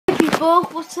people,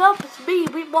 what's up? It's me,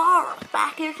 Mark,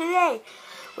 back here today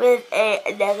with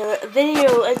another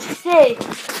video, and today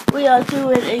we are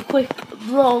doing a quick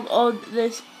vlog on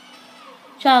this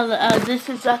channel, and this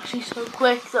is actually so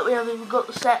quick that we haven't even got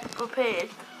the set prepared.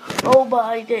 Oh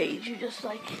my days, you just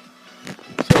like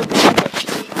so bad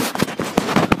actually.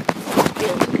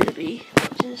 Girls are gonna be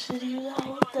watching this video now,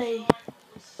 aren't they?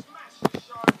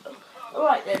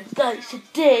 Alright then, guys,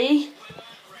 today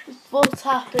what's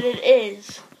happening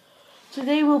is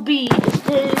today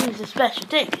is a special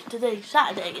day. Today's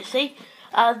Saturday, you see,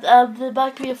 and there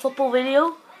might be a football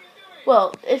video.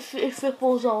 Well, if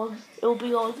football's on, it'll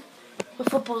be on. If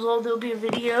football's on, there'll be a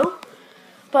video.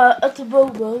 But at the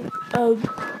moment,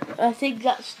 I think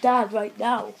that's Dad right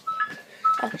now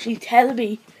actually telling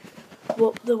me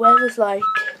what the weather's like.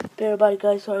 Bear in mind,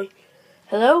 guys. Sorry.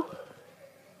 Hello.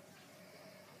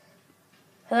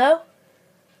 Hello.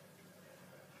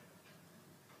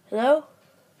 Hello?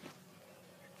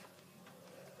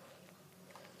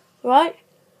 Right?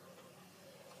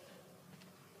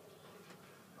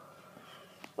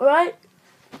 Right?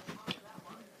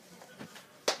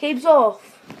 Game's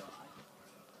off.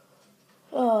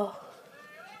 Oh.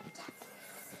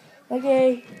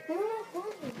 Okay.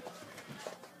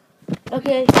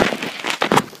 Okay.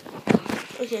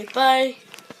 Okay, bye.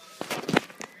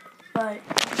 Bye.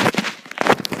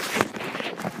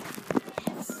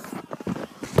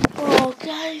 Oh,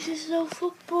 guys, there's no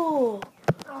football.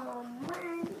 Oh,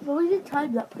 man. Well, we did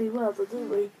time that pretty well, though, didn't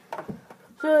we?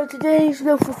 So, today's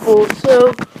no football,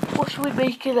 so what should we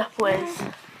make it up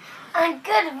with? A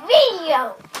good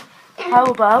video. How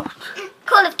about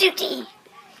Call of Duty?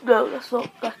 No, that's not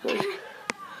that good.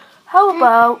 How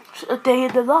about a day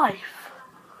in the life?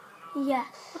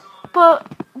 Yes. But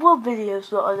one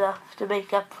video's not enough to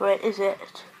make up for it, is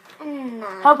it? No.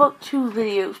 How about 2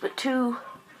 videos, but 2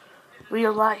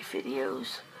 real life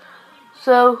videos?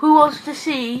 So, who wants to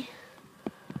see?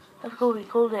 I forgot what we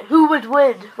called it. Who would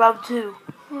win round 2?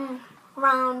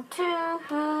 Round 2.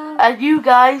 And you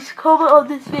guys comment on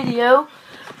this video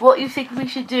what you think we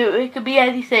should do. It could be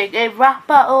anything. A rap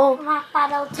battle.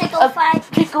 Tickle fight.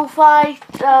 Tickle fight.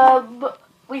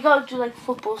 We can't do like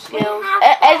football skills.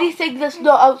 Anything that's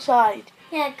not outside.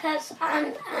 Yeah, because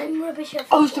I'm rubbish at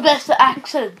football. Who's the best at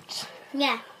accents?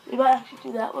 Yeah. We might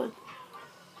actually do that one.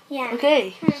 Yeah.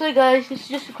 Okay, so guys, this is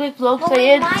just a quick vlog Well,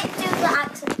 saying we might do the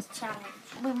accents challenge.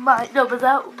 we might but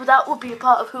that would be a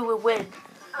part of who would win.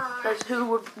 That's who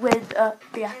would win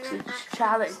the accents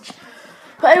challenge.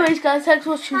 But anyways, guys, thanks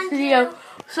for watching this video.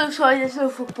 So sorry there's no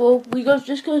football. We're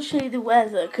just going to show you the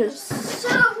weather because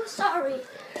So sorry.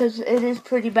 Because it is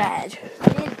pretty bad.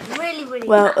 It is really, really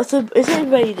well, bad. is it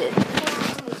raining?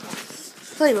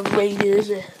 It's not even raining, is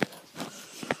it?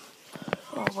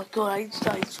 Oh my god, I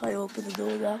started to try to open the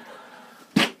door now.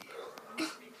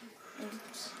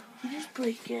 You just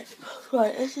break it.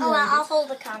 Right, this is I'll hold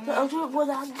the camera. I'll do it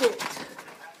one-handed.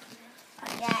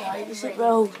 Yeah,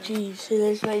 Oh jeez, it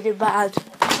is raining bad.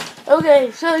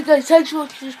 Okay, so guys, thanks for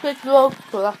watching this quick vlog.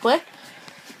 Go that quick.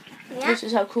 Yeah. This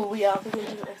is how cool we are. We're going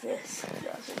to do it like this.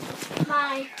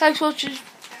 Bye. Thanks for watching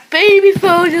baby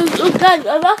photos. Oh guys,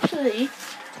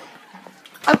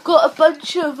 I've got a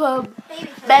bunch of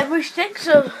memory sticks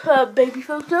of baby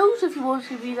photos. If you want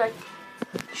to be like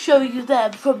showing you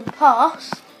them from the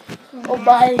past on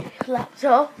my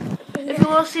laptop. If you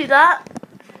want to see that,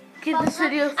 give this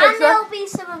video a thumbs up. And there'll be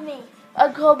some of me.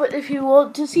 And comment if you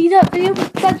want to see that video.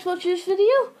 Thanks for watching this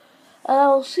video. And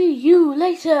I'll see you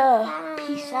later. Bye.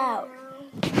 Peace out.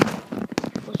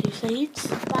 What do you say, Eats?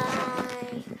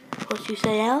 Bye. What do you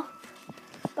say, El?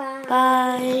 Bye.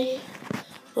 Bye.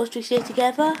 What do we say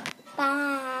together?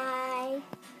 Bye.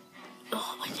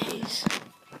 Oh, my days.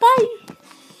 Bye.